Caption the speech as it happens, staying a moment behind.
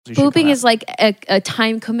Pooping is like a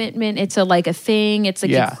time commitment. It's a thing. It's like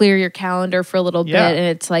you clear your calendar for a little bit, and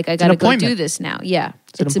it's like I got to go do this now. Yeah,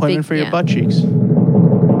 it's an appointment for your butt cheeks. Duty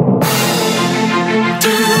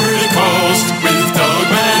calls with Doug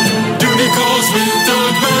Man. Duty calls with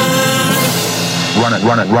Doug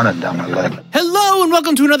Man. Run it down my leg. Hello and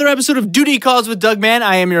welcome to another episode of Duty Calls with Doug Man.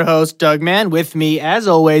 I am your host, Doug Man. With me, as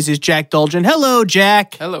always, is Jack Dolgen. Hello,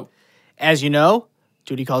 Jack. Hello. As you know,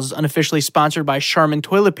 Duty Calls is unofficially sponsored by Charmin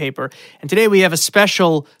Toilet Paper. And today we have a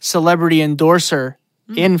special celebrity endorser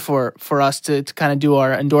in for us to kind of do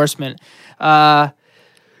our endorsement.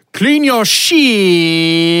 Clean your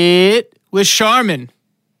shit with Charmin.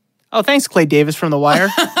 Oh, thanks, Clay Davis from The Wire.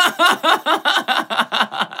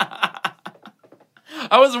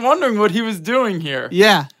 I was wondering what he was doing here.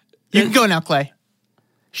 Yeah. You can go now, Clay.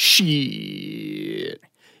 Shit.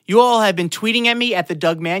 You all have been tweeting at me at the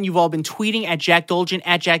Doug Man. You've all been tweeting at Jack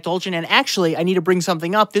Dolgen, And actually, I need to bring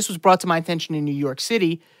something up. This was brought to my attention in New York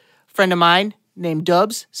City. A friend of mine named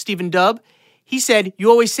Dubs, Stephen Dubb, he said, you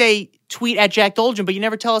always say tweet at Jack Dolgen, but you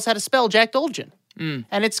never tell us how to spell Jack Dolgen. And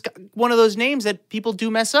it's one of those names that people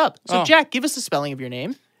do mess up. So, Jack, give us the spelling of your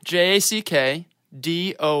name. JackDolgen.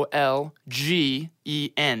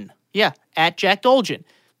 Yeah, at Jack Dolgen.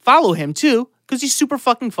 Follow him, too, because he's super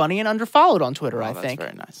fucking funny and underfollowed on Twitter, I think. That's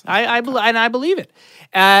very nice. I believe it.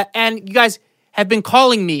 And you guys have been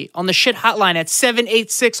calling me on the shit hotline at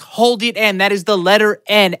 786-HOLD-IT-N. That is the letter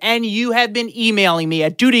N. And you have been emailing me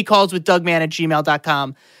at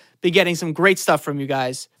dutycallswithdugman@gmail.com. Been getting some great stuff from you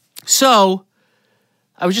guys. So,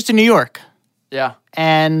 I was just in New York. Yeah.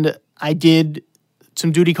 And I did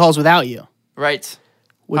some duty calls without you. Right.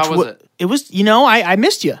 How was it? It was, I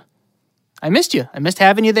missed you. I missed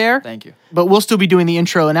having you there. Thank you. But we'll still be doing the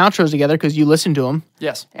intro and outros together because you listened to them.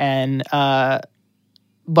 Yes. And, so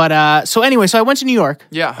I went to New York.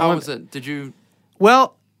 Yeah, how was it? Did you...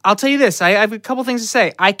 Well, I'll tell you this. I have a couple things to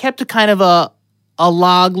say. I kept a kind of a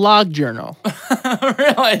log journal.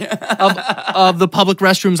 Really? of the public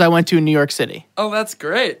restrooms I went to in New York City. Oh, that's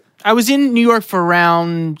great. I was in New York for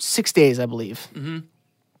around 6 days, I believe. Mm-hmm.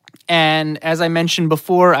 And as I mentioned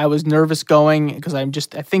before, I was nervous going because I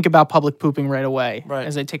think about public pooping right away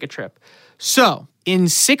as I take a trip. So, in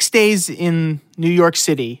 6 days in New York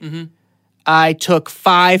City, I took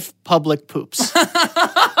 5 public poops.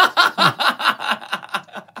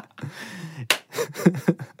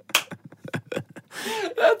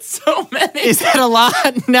 That's so many. Is that a lot?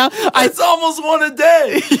 Now it's almost one a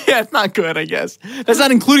day. Yeah, it's not good, I guess. That's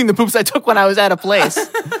not including the poops I took when I was at a place,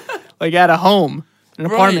 like at a home, an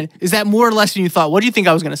apartment. Is that more or less than you thought? What do you think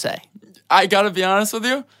I was going to say? I got to be honest with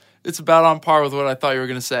you. It's about on par with what I thought you were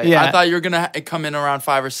going to say. Yeah. I thought you were going to come in around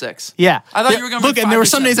 5 or 6. Yeah. I thought you were going to look, and there were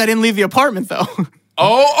some days I didn't leave the apartment, though.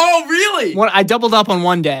 Oh, really? I doubled up on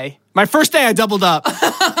one day. My first day, I doubled up.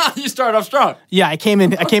 You started off strong. Yeah, I came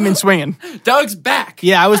in swinging. Doug's back.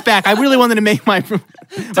 Yeah, I was back. I really wanted to make my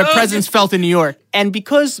presence felt in New York. And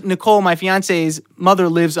because Nicole, my fiance's mother,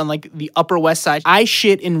 lives on like the Upper West Side, I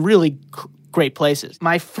shit in really great places.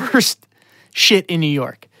 My first shit in New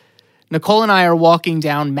York. Nicole and I are walking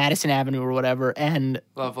down Madison Avenue or whatever, and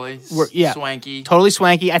lovely, swanky, totally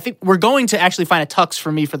swanky. I think we're going to actually find a tux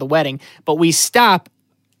for me for the wedding, but we stop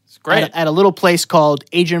at a little place called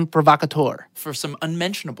Agent Provocateur for some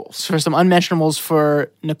unmentionables.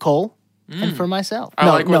 For Nicole and for myself. I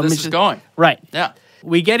like where this is going. Right. Yeah.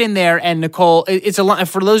 We get in there, and Nicole. It's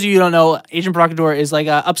for those of you who don't know, Agent Provocateur is like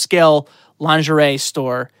a upscale lingerie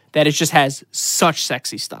store that just has such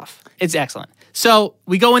sexy stuff. It's excellent. So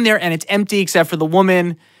we go in there and it's empty except for the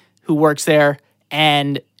woman who works there,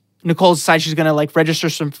 and Nicole decides she's going to like register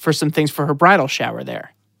for some things for her bridal shower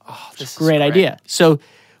there. Oh, this is great idea. So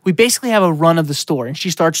we basically have a run of the store, and she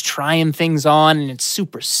starts trying things on, and it's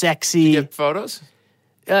super sexy. Did you get photos?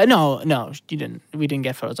 No, you didn't. We didn't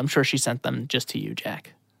get photos. I'm sure she sent them just to you,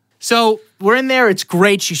 Jack. So we're in there. It's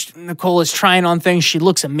great. Nicole is trying on things. She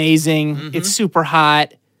looks amazing. Mm-hmm. It's super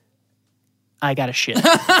hot. I got a shit.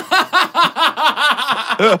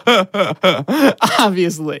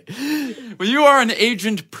 Obviously. Well, you are an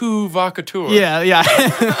Agent Provocateur. Yeah.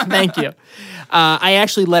 Thank you. I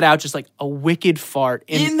actually let out just like a wicked fart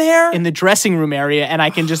in there in the dressing room area, and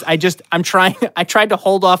I tried to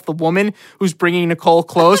hold off the woman who's bringing Nicole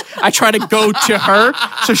clothes. I try to go to her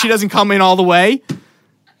so she doesn't come in all the way.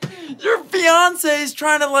 Your fiance is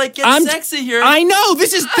trying to get sexy here. I know.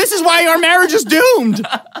 This is why our marriage is doomed.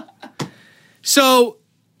 So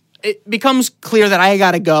it becomes clear that I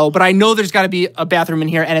gotta go, but I know there's got to be a bathroom in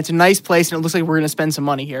here, and it's a nice place, and it looks like we're gonna spend some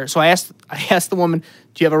money here. So I asked the woman,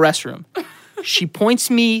 "Do you have a restroom?" She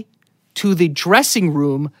points me to the dressing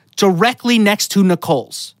room directly next to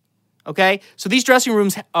Nicole's. Okay, so these dressing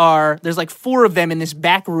rooms there's like 4 of them in this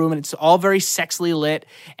back room, and it's all very sexily lit,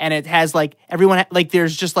 and it has like everyone, like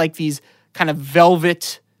there's just like these kind of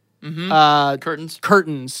velvet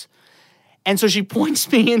curtains. And so she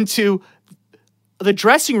points me into the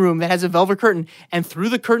dressing room that has a velvet curtain, and through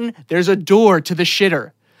the curtain, there's a door to the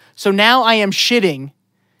shitter. So now I am shitting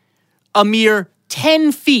a mere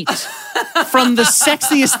 10 feet from the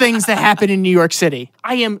sexiest things that happen in New York City.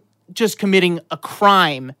 I am just committing a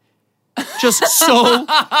crime just so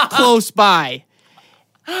close by.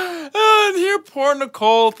 And here poor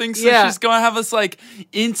Nicole thinks that she's going to have us like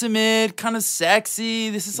intimate, kind of sexy.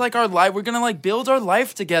 This is like our life. We're going to like build our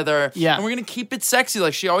life together. Yeah. And we're going to keep it sexy.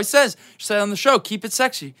 Like she always says. She said on the show, keep it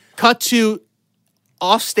sexy. Cut to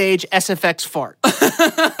offstage SFX fart.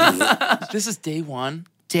 This is day 1.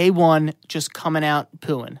 Day 1, just coming out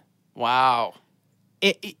pooing. Wow.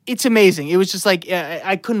 It's amazing. It was just like,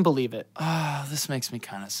 I couldn't believe it. Oh, this makes me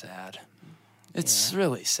kind of sad. It's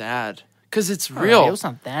really sad. Because it's real. It was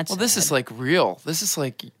not that sad. Well, this is like real. This is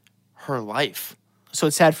like her life. So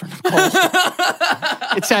it's sad for Nicole.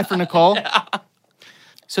 It's sad for Nicole? Yeah.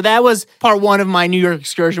 So that was part 1 of my New York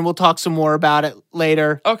excursion. We'll talk some more about it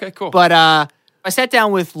later. Okay, cool. But I sat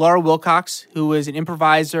down with Laura Wilcox, who is an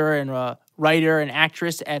improviser and a writer and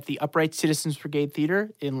actress at the Upright Citizens Brigade Theater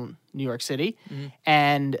in New York City,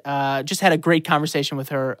 and just had a great conversation with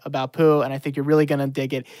her about poo, and I think you're really going to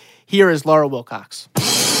dig it. Here is Laura Wilcox.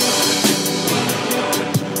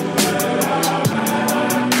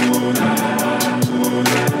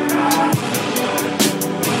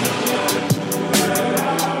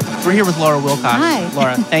 We're here with Laura Wilcox. Hi.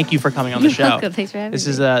 Laura, thank you for coming on the show. You're welcome. Thanks for having me.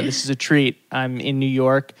 This is a treat. I'm in New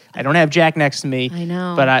York. I don't have Jack next to me. I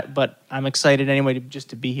know. But I'm excited anyway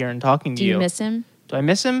to be here and talking to you. Do you miss him? Do I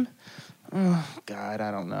miss him? Oh, God, I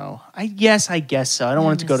don't know. I guess so. I don't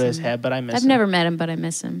want it to go to his head, but I miss him. I've never met him, but I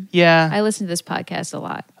miss him. Yeah. I listen to this podcast a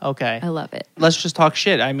lot. Okay. I love it. Let's just talk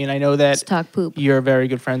shit. I mean, I know that Let's talk poop. you're very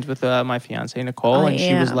good friends with my fiance Nicole, I and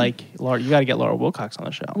she was am. like, "Laura, you got to get Laura Wilcox on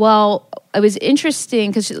the show." Well, it was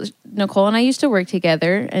interesting because Nicole and I used to work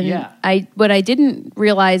together, and what I didn't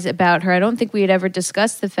realize about her, I don't think we had ever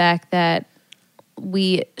discussed the fact that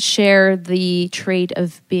we share the trait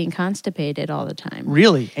of being constipated all the time.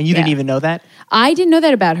 Really? And you didn't even know that? I didn't know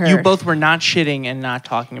that about her. You both were not shitting and not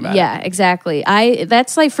talking about it. Yeah, exactly.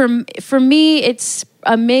 That's like for me, it's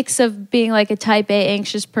a mix of being like a type A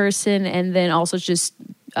anxious person and then also just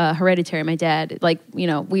hereditary. My dad, like, you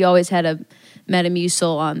know, we always had a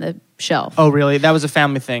Metamucil on the shelf. Oh, really? That was a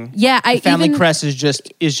family thing. Yeah, the family crest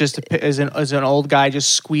is an old guy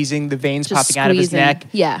just squeezing the veins popping out of his neck.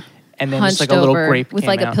 Yeah. And then just like a little grape with came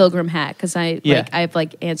like out. a pilgrim hat because I have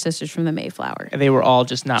like ancestors from the Mayflower. And they were all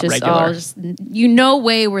just not regular. No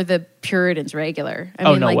way were the Puritans regular. I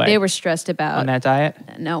mean, no way. They were stressed about on that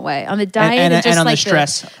diet. No way on the diet and just on like the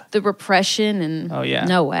stress, the repression and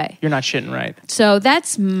no way. You're not shitting right. So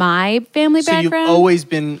that's my family background. So you've always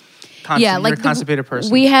been. Yeah, like you're a constipated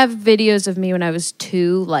person. We have videos of me when I was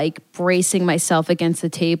 2, like bracing myself against the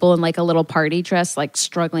table in like a little party dress, like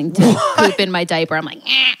struggling to poop in my diaper. I'm like,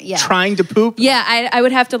 yeah, trying to poop. Yeah, I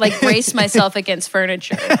would have to like brace myself against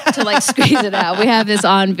furniture to like squeeze it out. We have this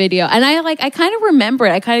on video, and I kind of remember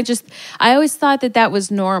it. I always thought that was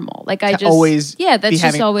normal. Like that's always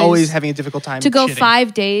having a difficult time to go shitting.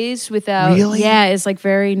 5 days without. Really? Yeah, it's like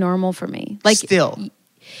very normal for me. Like still.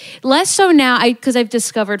 Less so now, because I've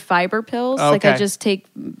discovered fiber pills. Okay. Like I just take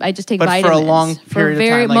but vitamins for a long period of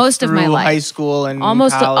time, like most of my life, high school and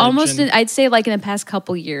almost. college I'd say like in the past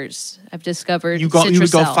couple years, I've discovered you would go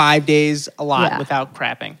Citracel. 5 days a lot without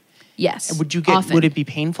crapping. Yes. And would you get? Often. Would it be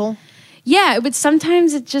painful? Yeah, it would.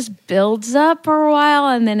 Sometimes it just builds up for a while,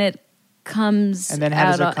 and then it comes and then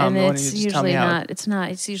how does it come? And it's usually not. It's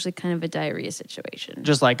not. It's usually kind of a diarrhea situation,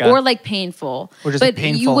 just like or like painful. Or just but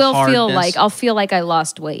painful you will hardness. I'll feel like I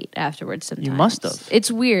lost weight afterwards. Sometimes you must have.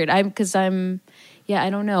 It's weird. I don't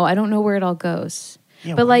know. I don't know where it all goes.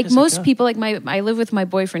 Yeah, but like most people, like I live with my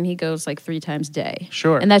boyfriend. He goes like 3 times a day.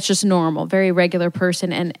 Sure, and that's just normal, very regular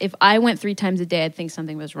person. And if I went 3 times a day, I'd think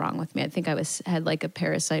something was wrong with me. I'd think I had like a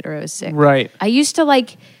parasite or I was sick. Right. I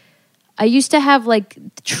used to have like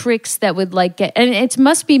tricks that would like get, and it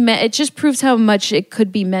must be, it just proves how much it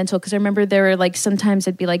could be mental. Cause I remember there were like, sometimes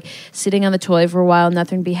I'd be like sitting on the toilet for a while,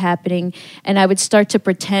 nothing would be happening. And I would start to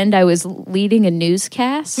pretend I was leading a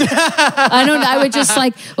newscast. I would just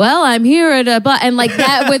like, well, I'm here at and like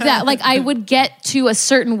that with that, like I would get to a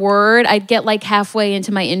certain word. I'd get like halfway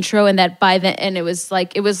into my intro and it was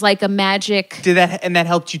like a magic. Did that, and that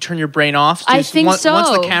helped you turn your brain off? I think so.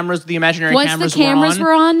 Once the imaginary cameras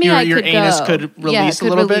were on me, your anus go. could release a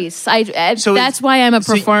little bit. So that's why I'm a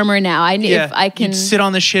performer now. If I can you'd sit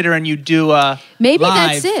on the shitter and you do maybe live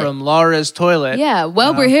that's it. from Laura's toilet. Yeah,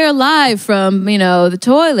 well, we're here live from the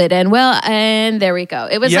toilet, and there we go.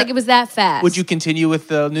 It was it was that fast. Would you continue with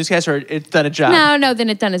the newscast, or it's done a job? No, then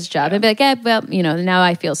it done its job. I'd be like, well, now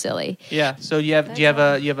I feel silly. Yeah. So do you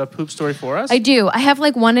have a poop story for us? I do. I have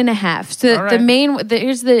like 1.5. So All right.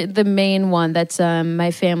 here's the main one. That's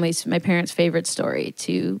my parents' favorite story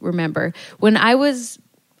to remember. When I was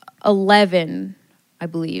 11, I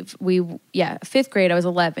believe 5th grade. I was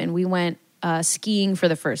 11. We went skiing for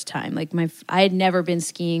the first time. Like I had never been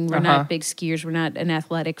skiing. We're not big skiers. We're not an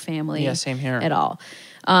athletic family. Yeah, same here at all.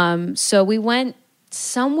 So we went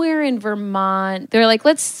somewhere in Vermont. They're like,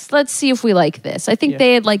 let's see if we like this. I think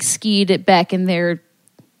they had like skied it back in their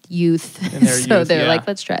youth. So they're like,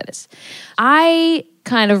 let's try this. I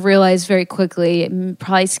kind of realized very quickly,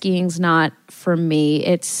 probably skiing's not for me.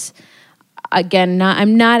 It's I'm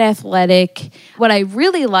not athletic. What I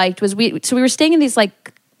really liked was we were staying in these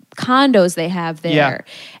like condos they have there,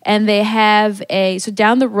 and they have so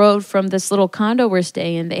down the road from this little condo we're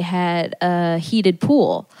staying in, they had a heated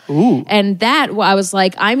pool. Ooh. And that I was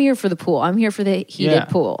like, I'm here for the pool. I'm here for the heated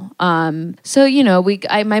pool. So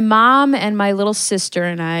my mom and my little sister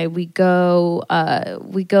and I we go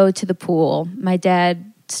to the pool. My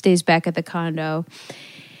dad stays back at the condo.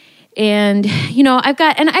 And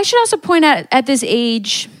I should also point out at this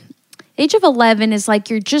age of 11 is like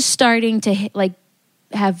you're just starting to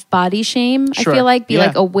have body shame. Sure. I feel like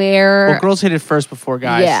like aware. Well, girls hit it first before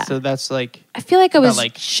guys. Yeah. So that's like. I feel like I was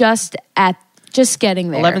like, just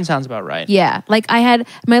getting there. 11 sounds about right. Yeah, like I had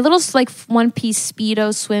my little like one-piece Speedo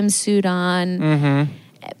swimsuit on. Mm-hmm.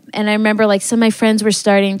 And I remember like some of my friends were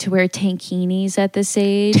starting to wear tankinis at this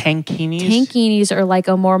age. Tankinis? Tankinis are like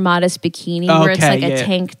a more modest bikini where it's like a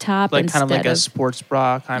tank top like instead kind of like a sports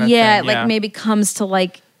bra kind of thing. Yeah, like maybe comes to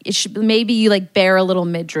like maybe you like bear a little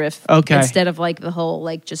midriff instead of like the whole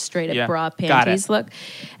like just straight up bra panties look.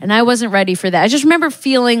 And I wasn't ready for that. I just remember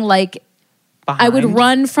feeling like I would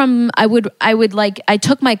run from I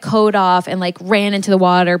took my coat off and like ran into the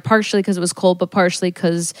water, partially because it was cold, but partially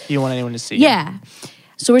because you don't want anyone to see. Yeah.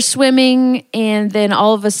 So we're swimming, and then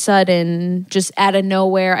all of a sudden, just out of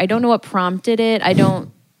nowhere, I don't know what prompted it. I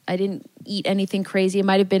didn't eat anything crazy. It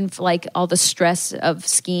might have been like all the stress of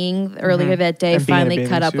skiing earlier that day and finally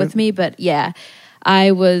caught up with me. But yeah,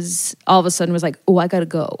 I was all of a sudden was like, oh, I gotta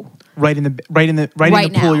go. Right in the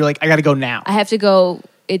pool, you're like, I gotta go now. I have to go.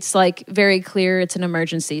 It's like very clear. It's an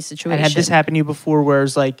emergency situation. And had this happened to you before? Where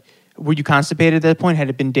it's like, were you constipated at that point? Had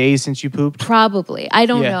it been days since you pooped? Probably. I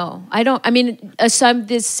don't know.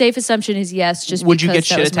 This safe assumption is yes. Just would you get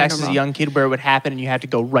shit shit attacks as a young kid where it would happen and you had to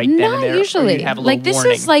go right then and there? Not usually. Or you'd have a like this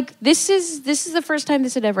warning? this is the first time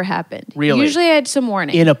this had ever happened. Really? Usually I had some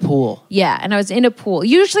warning. In a pool. Yeah, and I was in a pool.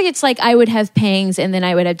 Usually it's like I would have pangs and then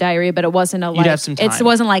I would have diarrhea, but it wasn't You'd have some time. It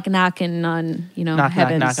wasn't like knocking on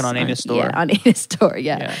knocking on anus door. Yeah, on anus door.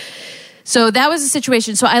 Yeah. So that was the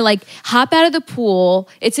situation. So I like hop out of the pool.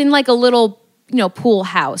 It's in like a little pool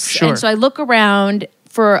house. Sure. And so I look around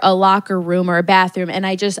for a locker room or a bathroom and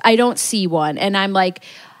I don't see one. And I'm like,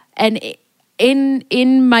 and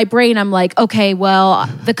in my brain, I'm like, okay, well,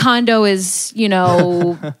 the condo is, a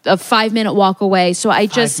 5-minute walk away. So I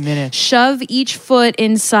just shove each foot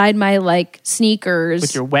inside my like sneakers.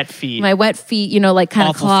 With your wet feet. My wet feet, like kind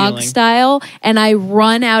of clog style. And I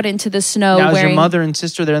run out into the snow. Now, is your mother and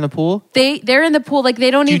sister there in the pool? They're in the pool. Like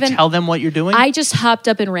they don't Do you even tell them what you're doing? I just hopped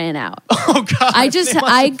up and ran out. Oh God.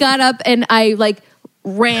 I got up and I like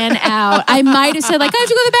ran out. I might have said like I have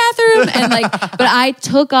to go to the bathroom and like, but I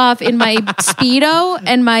took off in my Speedo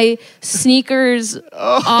and my sneakers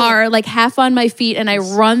are like half on my feet and I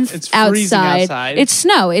run outside. It's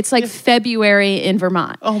snow. It's like February in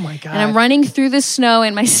Vermont. Oh my God. And I'm running through the snow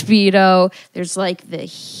in my Speedo. There's like the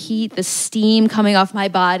heat, the steam coming off my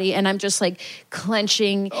body and I'm just like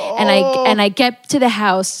clenching and I get to the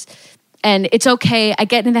house. And it's okay. I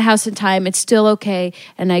get in the house in time. It's still okay.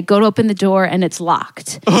 And I go to open the door and it's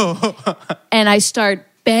locked. And I start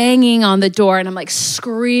banging on the door and I'm like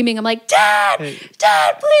screaming. I'm like, Dad, please,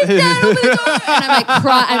 Dad, open the door. And I'm like,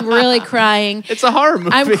 I'm really crying. It's a horror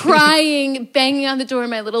movie. I'm crying, banging on the door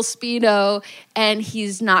in my little Speedo, and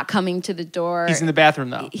he's not coming to the door. He's in the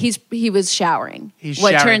bathroom though. He was showering.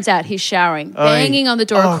 Showering. Turns out he's showering, banging on the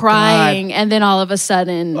door, crying, God. and then all of a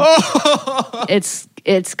sudden,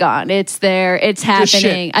 It's gone. It's there. It's just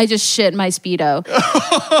happening. shit. I just shit my Speedo.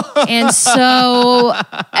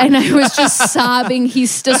 and I was just sobbing.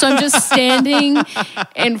 So I'm just standing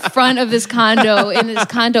in front of this condo, in this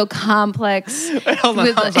condo complex. Wait, hold on.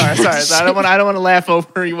 I'm sorry. I don't want to laugh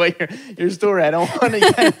over your story. I don't want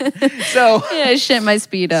to. So Yeah, I shit my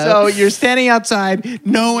Speedo. So you're standing outside,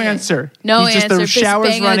 no answer. No He's just, answer. the shower's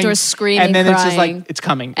banging on running, the door, screaming, and then crying. it's just like it's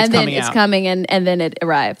coming. and then it's coming, and then it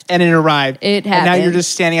arrived. And it arrived. It And now you're happened.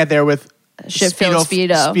 just standing out there with Shit-filled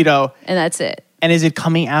Speedo. And that's it. And is it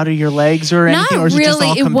coming out of your legs or anything? Not Or is really. it just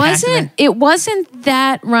all compacted? It wasn't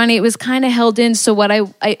that runny. It was kind of held in. So what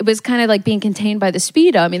it was kind of like being contained by the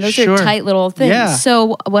Speedo. I mean, those Sure. are tight little things. Yeah.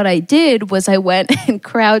 So what I did was I went and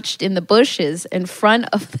crouched in the bushes in front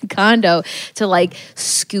of the condo to like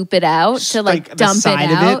scoop it out, to like Like the dump it side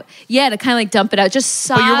of out. it? Yeah, to kind of like dump it out. Just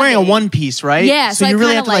sobbing. But you're wearing a one piece, right? Yeah, So so you I really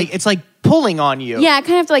kinda have to like- it's like pulling on you. Yeah, I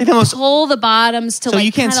kind of have to like Like almost- pull the bottoms to So like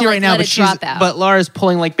you can't kinda, see like, right now, let but it drop out. but Laura's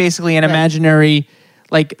pulling like basically an imaginary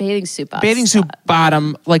like bathing suit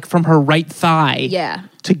bottom like from her right thigh. Yeah.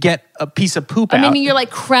 To get a piece of poop out. I mean, you're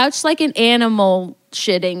like crouched like an animal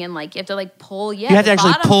shitting, and like you have to like pull. Yeah, you have to the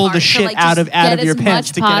actually bottom pull part the to, shit like, out just of get your as pants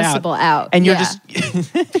much to get possible out. And you're Yeah.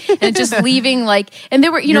 just and just leaving like, and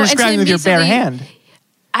there were you're and so describing with your bare immediately- hand.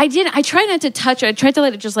 I tried not to touch it. I tried to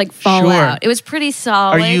let it just like fall Sure. out. It was pretty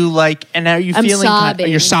solid. Are you like? And are you I'm feeling? sobbing.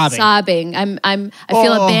 You're sobbing. Sobbing. I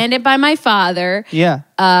feel Oh. abandoned by my father. Yeah.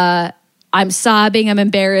 I'm sobbing. I'm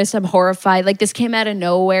embarrassed. I'm horrified. Like this came out of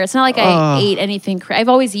nowhere. It's not like I ate anything. I've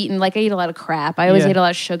always eaten. Like I eat a lot of crap. I always Yeah. ate a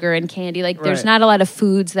lot of sugar and candy. Like there's Right. not a lot of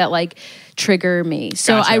foods that like trigger me.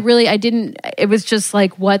 So Gotcha. I didn't. It was just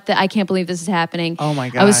like I can't believe this is happening. Oh my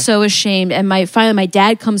I was God. so ashamed. And finally my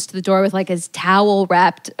dad comes to the door with like his towel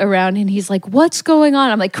wrapped around, and he's like, "What's going on?"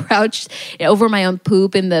 I'm like crouched over my own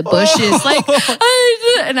poop in the bushes, like,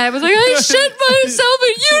 and I was like, "I shit myself,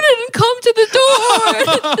 and you didn't come to the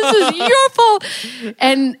door. This is your fault."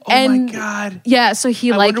 And Oh my God. yeah, so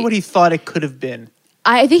he I like, wonder what he thought it could have been.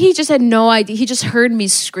 I think he just had no idea. He just heard me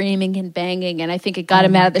screaming and banging, and I think it got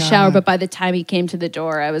him out of the shower. But by the time he came to the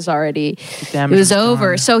door, I was already, it damage was was over.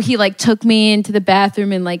 done. So he like took me into the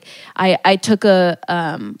bathroom, and like I took a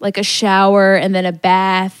like a shower and then a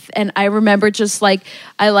bath, and I remember just like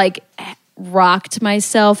I like rocked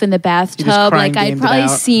myself in the bathtub. crying, Like I'd gamed it probably out.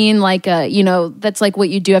 seen like that's like what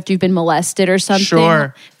you do after you've been molested or something.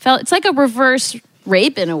 Sure. It's like a reverse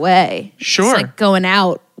rape in a way. Sure. It's like going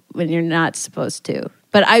out when you're not supposed to.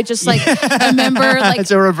 But I just like I remember like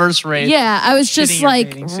It's a reverse rape. yeah, I was Shitting just your like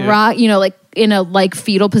bathing suit. like in a like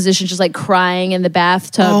fetal position, just like crying in the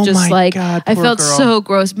bathtub. Oh just my like God, I poor felt girl. so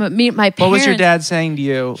gross. But my parents. What was your dad saying to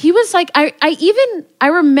you? He was like, I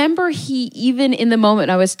remember he even in the moment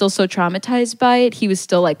I was still so traumatized by it, he was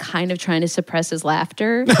still like kind of trying to suppress his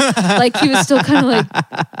laughter. Like he was still kind of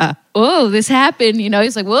like, oh, this happened,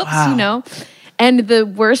 he's like, whoops, Wow. And the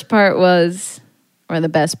worst part was, or the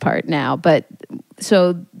best part now, but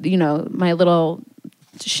so, my little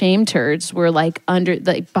shame turds were like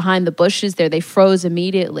behind the bushes there. They froze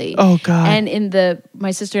immediately. Oh, God. And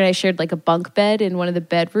my sister and I shared like a bunk bed in one of the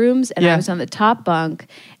bedrooms, and Yeah. I was on the top bunk,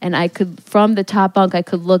 and from the top bunk I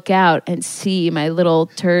could look out and see my little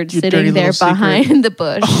turd Your dirty sitting there little secret. behind the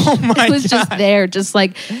bush. Oh, my It was just God. there, just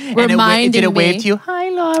like And reminding did it me. wave to you? Hi,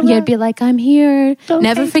 Laura. Yeah, I'd be like, I'm here. Don't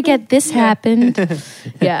Never take forget this happened.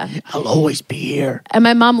 Yeah. I'll always be here. And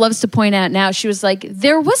my mom loves to point out now, she was like,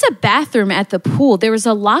 there was a bathroom at the pool. There was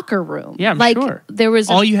a locker room. Yeah, I'm like, sure. There was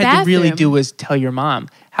all you had to really bathroom. do was tell your mom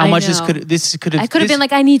how I much know. this could have. I could have been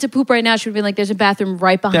like, I need to poop right now. She would have been like, there's a bathroom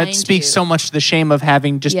right behind that speaks you. so much to the shame of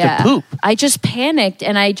having just Yeah. to poop. I just panicked,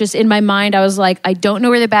 and I just in my mind I was like, I don't know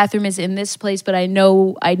where the bathroom is in this place, but I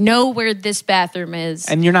know where this bathroom is.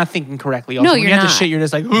 And you're not thinking correctly. Also. No, when you're you have not. to shit, you're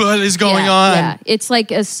just like, what is going Yeah, on? Yeah, it's like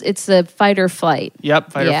it's a fight or flight.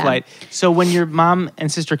 Yep, fight or Yeah. flight. So when your mom and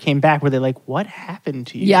sister came back, were they like, what happened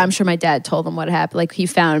to you? Yeah, I'm sure my dad told them what happened. Like he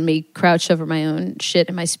found me crouched over my own shit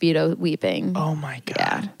in my Speedo weeping. Oh my God.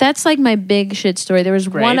 Yeah. That's like my big shit story. There was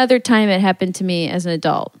Great. one other time it happened to me as an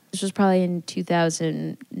adult. This was probably in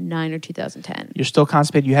 2009 or 2010. You're still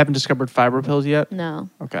constipated? You haven't discovered fiber pills yet? No.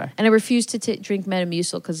 Okay. And I refuse to drink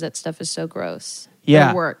Metamucil because that stuff is so gross.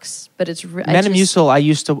 Yeah. It works, but it's Metamucil, I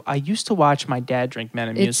used to watch my dad drink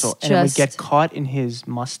Metamucil, It's and it would just- get caught in his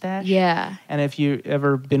mustache. Yeah. And if you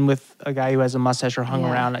ever been with a guy who has a mustache or hung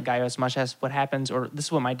Yeah. around a guy who has a mustache, what happens? Or this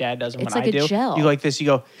is what my dad does, and It's what like I a do. gel. You go like this. You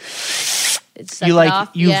go. It's You like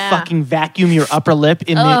you fucking vacuum your upper lip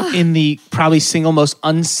in the probably single most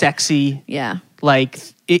unsexy Yeah. like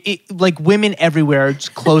like women everywhere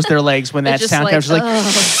just close their legs when that just sound like, comes like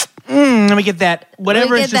Let me get that.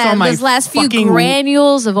 Whatever is just on my those last few fucking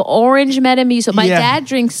granules of orange Metamucil. My dad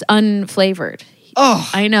drinks unflavored. Oh,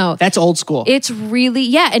 I know. That's old school. It's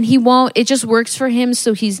really, and he won't, it just works for him.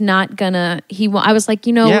 So he's not gonna, I was like,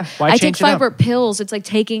 why I take change it up? fiber pills. It's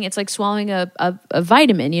like swallowing a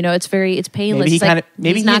vitamin, it's painless. Maybe he's he not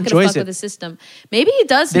gonna enjoys fuck it. with the system. Maybe he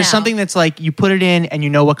does There's now. something that's like, you put it in and you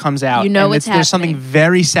know what comes out. You know and what's There's something happening.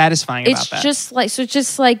 very satisfying It's about that.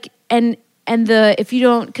 just like, and if you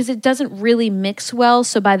don't, because it doesn't really mix well.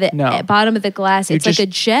 So by the bottom of the glass, it's like a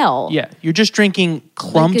gel. Yeah, you're just drinking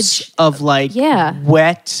clumps of wet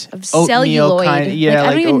of oatmeal celluloid. kind. I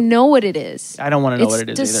don't even know what it is. I don't want to know what it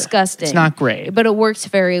is It's disgusting. It's not great. But it works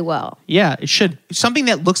very well. Yeah, it should. Something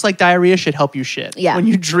that looks like diarrhea should help you shit. Yeah. When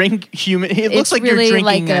you drink human, it looks like really you're drinking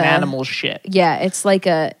like an animal shit. Yeah, it's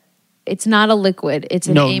not a liquid. It's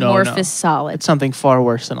an amorphous solid. It's something far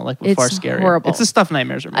worse than a liquid. It's far scarier. horrible. It's the stuff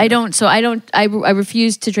nightmares are made I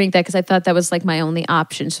refused to drink that because I thought that was like my only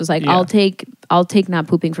option. So I was like, I'll take not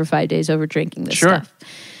pooping for 5 days over drinking this stuff.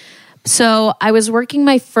 So I was working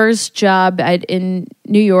my first job in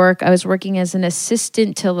New York. I was working as an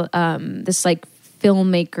assistant to this like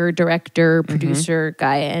filmmaker, director, producer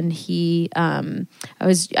guy, and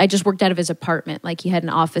I just worked out of his apartment. Like he had an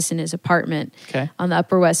office in his apartment on the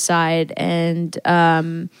Upper West Side, and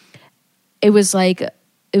it was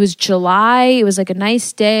July. It was like a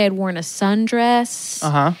nice day. I'd worn a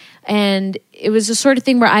sundress, and it was the sort of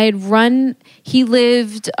thing where I had run. He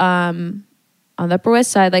lived on the Upper West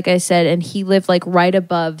Side, like I said, and he lived like right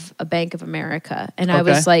above a Bank of America. And I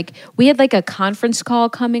was like, we had like a conference call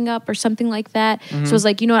coming up or something like that. So I was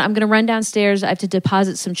like, you know what, I'm going to run downstairs. I have to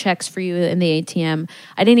deposit some checks for you in the ATM.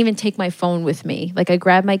 I didn't even take my phone with me. Like I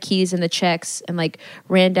grabbed my keys and the checks and like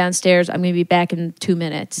ran downstairs. I'm going to be back in 2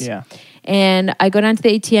 minutes. Yeah. And I go down to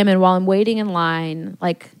the ATM, and while I'm waiting in line,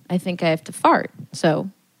 like I think I have to fart. So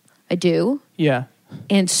I do. Yeah.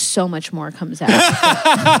 And so much more comes out.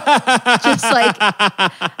 Just like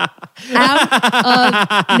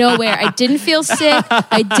out of nowhere. I didn't feel sick.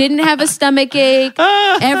 I didn't have a stomach ache.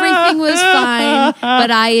 Everything was fine. But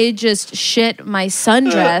I had just shit my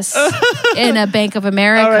sundress in a Bank of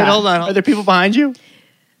America. All right, hold on. Are there people behind you?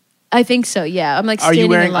 I think so, yeah. I'm like Are standing you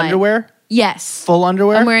wearing in line. underwear? Yes. Full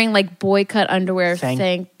underwear? I'm wearing like boycott underwear.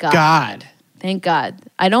 Thank God. Thank God.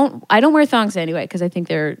 I don't wear thongs anyway because I think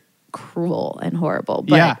they're cruel and horrible.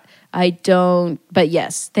 But I don't. But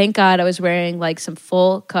yes, thank God I was wearing like some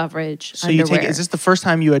full coverage underwear. Is this the first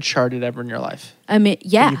time you had charted ever in your life? I mean,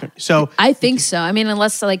 yeah. So I think so. I mean,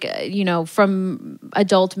 unless like from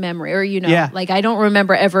adult memory or like I don't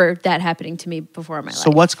remember ever that happening to me before in my life. So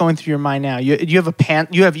what's going through your mind now? You have a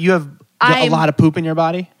pant. You have a lot of poop in your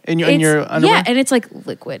body in your underwear. Yeah, and it's like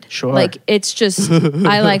liquid. Sure. Like it's just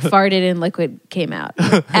I like farted and liquid came out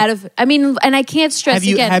of. I mean, and I can't stress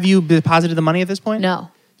again. Have you deposited the money at this point? No.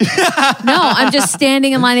 No, I'm just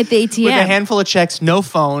standing in line at the ATM with a handful of checks, no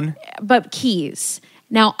phone, but keys.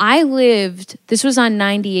 Now this was on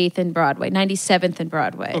 98th and Broadway, 97th and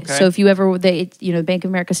Broadway. Okay. So if you ever, Bank of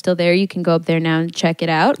America's still there, you can go up there now and check it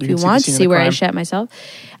out if you want to see where I shat myself.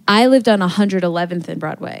 I lived on 111th and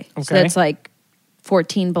Broadway. Okay. So that's like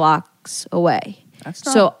 14 blocks away. That's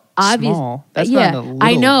not small. That's not a little.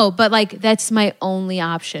 I know, but like that's my only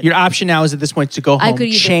option. Your option now is at this point to go home,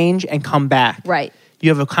 change, and come back. Right. You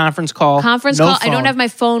have a conference call. No phone. I don't have my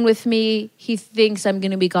phone with me. He thinks I'm going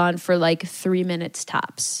to be gone for like 3 minutes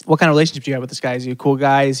tops. What kind of relationship do you have with this guy? Is he a cool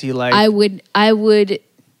guy? Is he like... I would...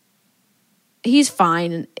 He's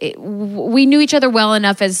fine. We knew each other well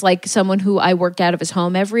enough as like someone who I worked out of his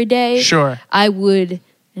home every day. Sure. I would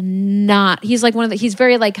not... He's like he's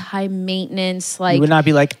very like high maintenance. Like you would not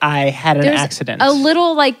be like, I had an accident. A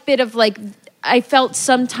little like bit of like... I felt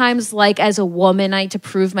sometimes like as a woman, I had to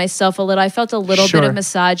prove myself a little. I felt a little bit of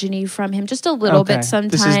misogyny from him, just a little bit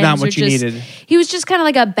sometimes. This is not what you needed. He was just kind of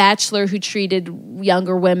like a bachelor who treated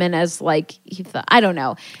younger women as like, he thought, I don't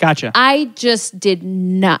know. Gotcha. I just did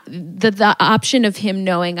not, the option of him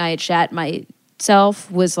knowing I had shat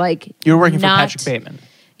myself was like You were working for Patrick Bateman.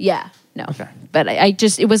 Yeah, no. Okay. But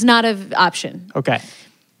it was not an option. Okay.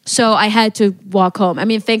 So I had to walk home. I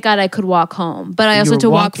mean, thank God I could walk home. But I also had to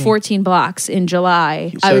walk 14 blocks in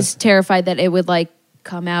July. I was terrified that it would like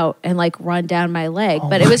come out and like run down my leg.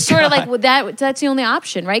 But it was sort of like that's the only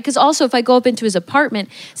option, right? Because also if I go up into his apartment,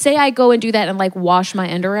 say I go and do that and like wash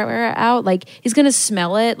my underwear out, like he's going to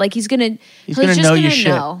smell it. Like he's going to know your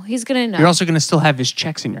shit. He's going to know. You're also going to still have his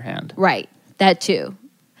checks in your hand. Right. That too.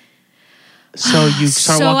 So you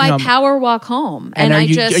start So walking I home. power walk home, and are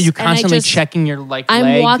you and constantly I just, checking your like I'm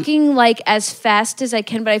leg? walking like as fast as I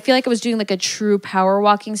can, but I feel like I was doing like a true power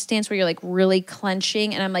walking stance where you're like really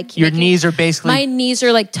clenching, and I'm like Your knees are basically my knees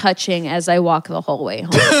are like touching as I walk the whole way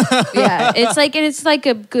home. Yeah, it's like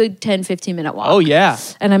a good 10-15 minute walk. Oh yeah.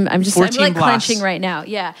 And I'm just 14 like blocks. clenching right now.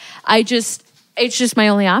 Yeah, it's just my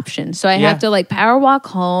only option. So I Yeah. have to like power walk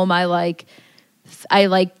home. I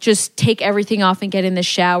like just take everything off and get in the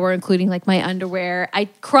shower, including like my underwear. I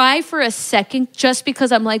cry for a second just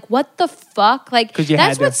because I'm like, what the fuck? Like 'Cause you that's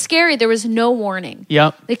had to. what's scary. There was no warning.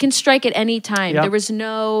 Yep. They can strike at any time. Yep. There was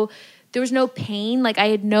no pain. Like I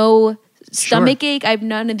had no stomach ache. I have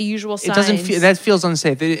none of the usual signs. It doesn't feel that feels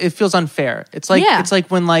unsafe. It feels unfair. It's like Yeah. it's like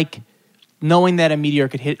when like knowing that a meteor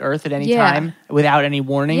could hit Earth at any Yeah. time without any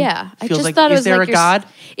warning. Yeah, I feels just like, thought it is was there like a God?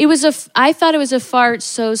 I thought it was a fart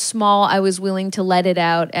so small I was willing to let it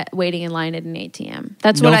out at waiting in line at an ATM.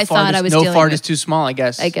 That's what I thought I was No dealing fart with. is too small, I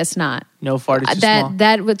guess. I guess not. No fart is too that small.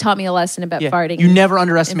 that would taught me a lesson about Yeah. farting. You never in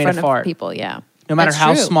underestimate front a of fart. people. Yeah, No matter That's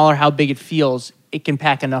how true. small or how big it feels, it can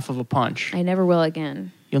pack enough of a punch. I never will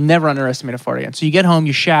again. You'll never underestimate a fart again. So you get home,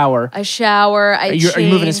 you shower. I shower. Are you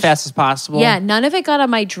moving as fast as possible? Yeah, none of it got on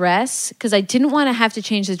my dress because I didn't want to have to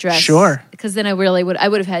change the dress. Sure. Because then I would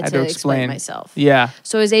have had Had to explain myself. Yeah.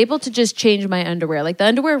 So I was able to just change my underwear. Like the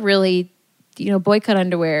underwear really, Boycott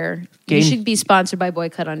Underwear. Game- You should be sponsored by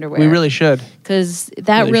Boycott Underwear. We really should. Because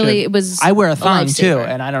that really should. it was. I wear a thong too, lifesaver.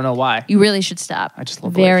 and I don't know why. You really should stop. I just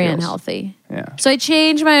love the way it very feels. unhealthy. Yeah. So I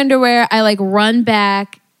changed my underwear. I like run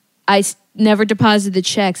back. Never deposited the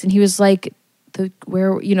checks, and he was like,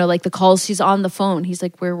 like the calls. He's on the phone. He's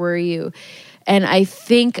like, "Where were you?" And I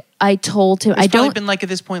think I told him, It's probably been like at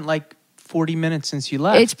this point like 40 minutes since you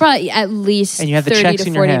left. It's probably at least And you have the 30 checks to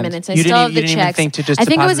in your 40 hand. minutes. I You still didn't- have you the didn't even checks. think to just I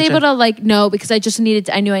think I was deposit able the to no, because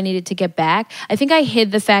I knew I needed to get back. I think I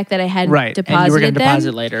hid the fact that I hadn't Right, and deposited you were gonna them.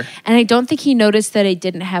 deposit later. And I don't think he noticed that I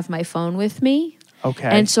didn't have my phone with me. Okay.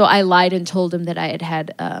 And so I lied and told him that I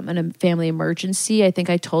had a family emergency. I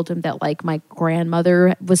think I told him that like my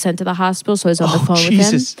grandmother was sent to the hospital, so I was on the phone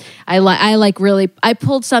Jesus. with him. I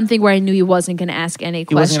pulled something where I knew he wasn't going to ask any He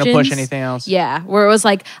questions. wasn't gonna push anything else. Yeah, where it was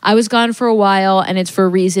like I was gone for a while, and it's for a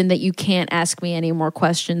reason that you can't ask me any more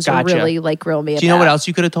questions Gotcha. or really like grill me. Do you know what else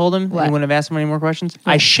you could have told him? What? You wouldn't have asked him any more questions?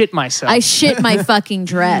 I shit myself. I shit my fucking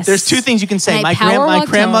dress. There's two things you can say. And I My power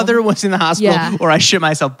walked grandmother home. was in the hospital, Yeah. or I shit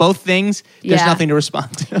myself. Both things, there's Yeah. nothing to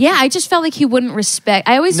respond to. Yeah, I just felt like he wouldn't respect.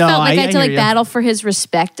 I always No, felt like I I had to hear like you. battle for his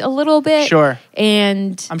respect a little bit. Sure.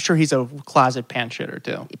 And I'm sure he's a closet pant shitter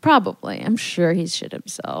too. probably, I'm sure he's shit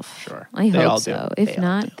himself. Sure. I They all hope do. so. They If all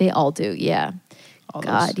not, do. they all do. Yeah. All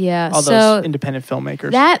God, those, yeah. All So those independent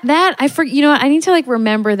filmmakers. that I forget. You know what? I need to like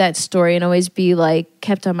remember that story and always be like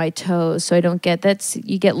kept on my toes so I don't get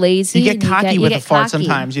you get lazy. you get and cocky you with a get fart cocky.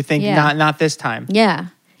 sometimes. You think Yeah. not this time. Yeah.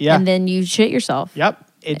 Yeah. And then you shit yourself. Yep.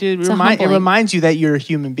 It It's a it humbling. reminds you that you're a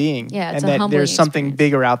human being. Yeah, it's and a that humbling there's something experience.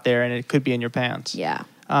 bigger out there and it could be in your pants. Yeah.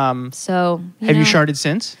 Um, So have you know. sharded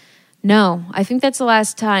since? No, I think that's the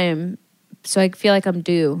last time. So I feel like I'm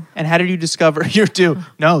due. And how did you discover you're due?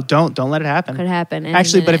 No, don't let it happen. Could happen. any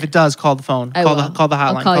Actually, but if minute. it does, call the phone. I Call will. the call the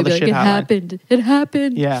I'll hotline. call Call you, the be shit like, hotline. It happened. It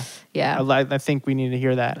happened. Yeah. Yeah. I think we need to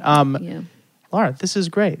hear that. Yeah. Laura, this is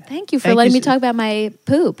great. Thank you for letting me talk about my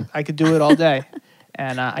poop. I could do it all day,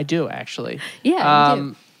 and I do actually. Yeah, you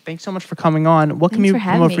do. Thanks so much for coming on. What can Thanks we for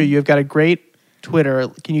having promote for me. you? You've got a great Twitter.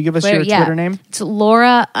 Can you give us your Twitter name? It's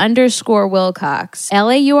Laura _Wilcox.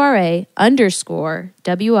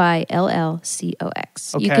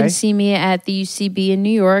 LAURA_WILLCOX. You Okay. can see me at the UCB in New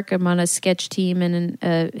York. I'm on a sketch team and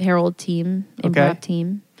a Herald team, improv Okay.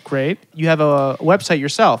 team. Great. You have a website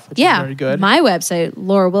yourself, which Yeah. is very good. My website,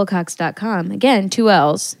 laurawilcox.com. Again, 2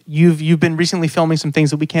 L's. You've been recently filming some things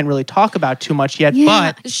that we can't really talk about too much yet,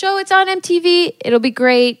 Yeah. but The show, it's on MTV. It'll be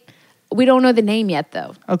great. We don't know the name yet,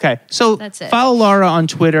 though. okay. So That's it. follow Laura on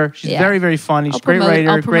Twitter. She's Yeah. very, very funny. She's a great I'll writer,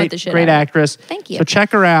 promote great, the shit great out of it. actress. Thank you. So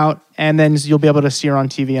check her out, and then you'll be able to see her on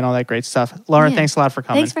TV and all that great stuff. Laura, Yeah. thanks a lot for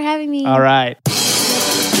coming. Thanks for having me. All right.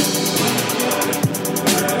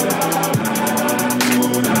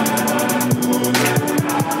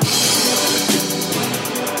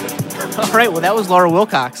 All right. Well, that was Laura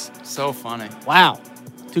Wilcox. So funny. Wow.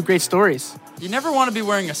 Two great stories. You never want to be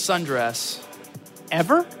wearing a sundress.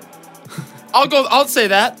 Ever? I'll say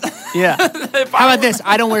that. Yeah. If How I- about this?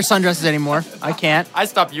 I don't wear sundresses anymore. I can't. I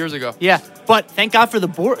stopped years ago. Yeah. But thank God for the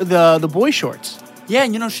boy shorts. Yeah,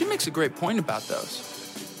 and she makes a great point about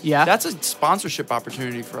those. Yeah. That's a sponsorship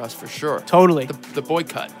opportunity for us for sure. totally. The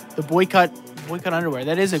boycott. The boycott underwear.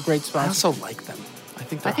 That is a great I sponsor. also like them. I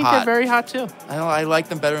think they're I think hot. they're very hot too. I like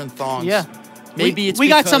them better than thongs. Yeah. Maybe we, it's we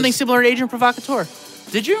got because- something similar to Agent Provocateur.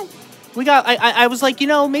 Did you? I was like,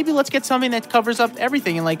 maybe let's get something that covers up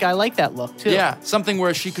everything. And like, I like that look too. Yeah, something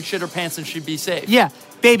where she could shit her pants and she'd be safe. Yeah,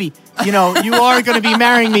 baby, you are going to be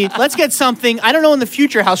marrying me. Let's get something. I don't know in the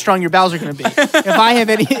future how strong your bowels are going to be. If I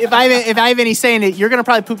have any say in it, you're going to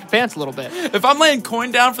probably poop your pants a little bit. If I'm laying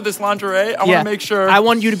coin down for this lingerie, I want to make sure. I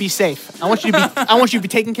want you to be safe. I want you to be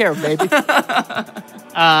taken care of, baby.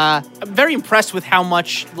 I'm very impressed with how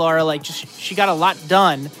much Laura she got a lot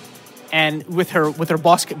done, and with her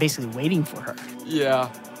boss basically waiting for her.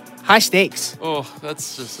 Yeah. High stakes. Oh,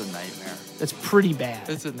 that's just a nightmare. That's pretty bad.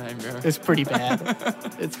 It's a nightmare. It's pretty bad.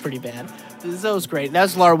 It's pretty bad. That was great. That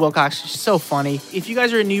was Laura Wilcox. She's so funny. If you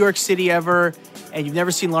guys are in New York City ever and you've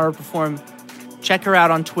never seen Laura perform, check her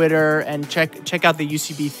out on Twitter and check out the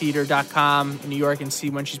UCBtheater.com in New York and see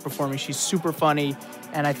when she's performing. She's super funny,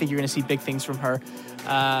 and I think you're going to see big things from her.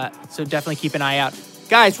 So definitely keep an eye out.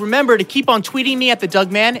 Guys, remember to keep on tweeting me at the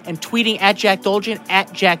Doug Man and tweeting at Jack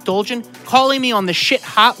Dolgen, calling me on the shit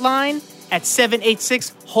hotline at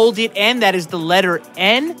 786-HOLD-IT-N, that is the letter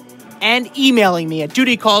N, and emailing me at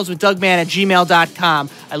dutycallswithdugman@gmail.com.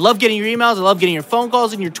 I love getting your emails, I love getting your phone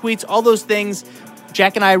calls and your tweets, all those things.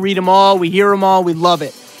 Jack and I read them all, we hear them all, we love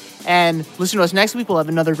it. And listen to us next week, we'll have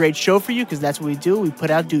another great show for you, because that's what we do, we put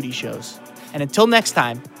out duty shows. And until next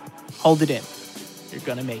time, hold it in. You're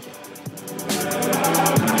gonna make it.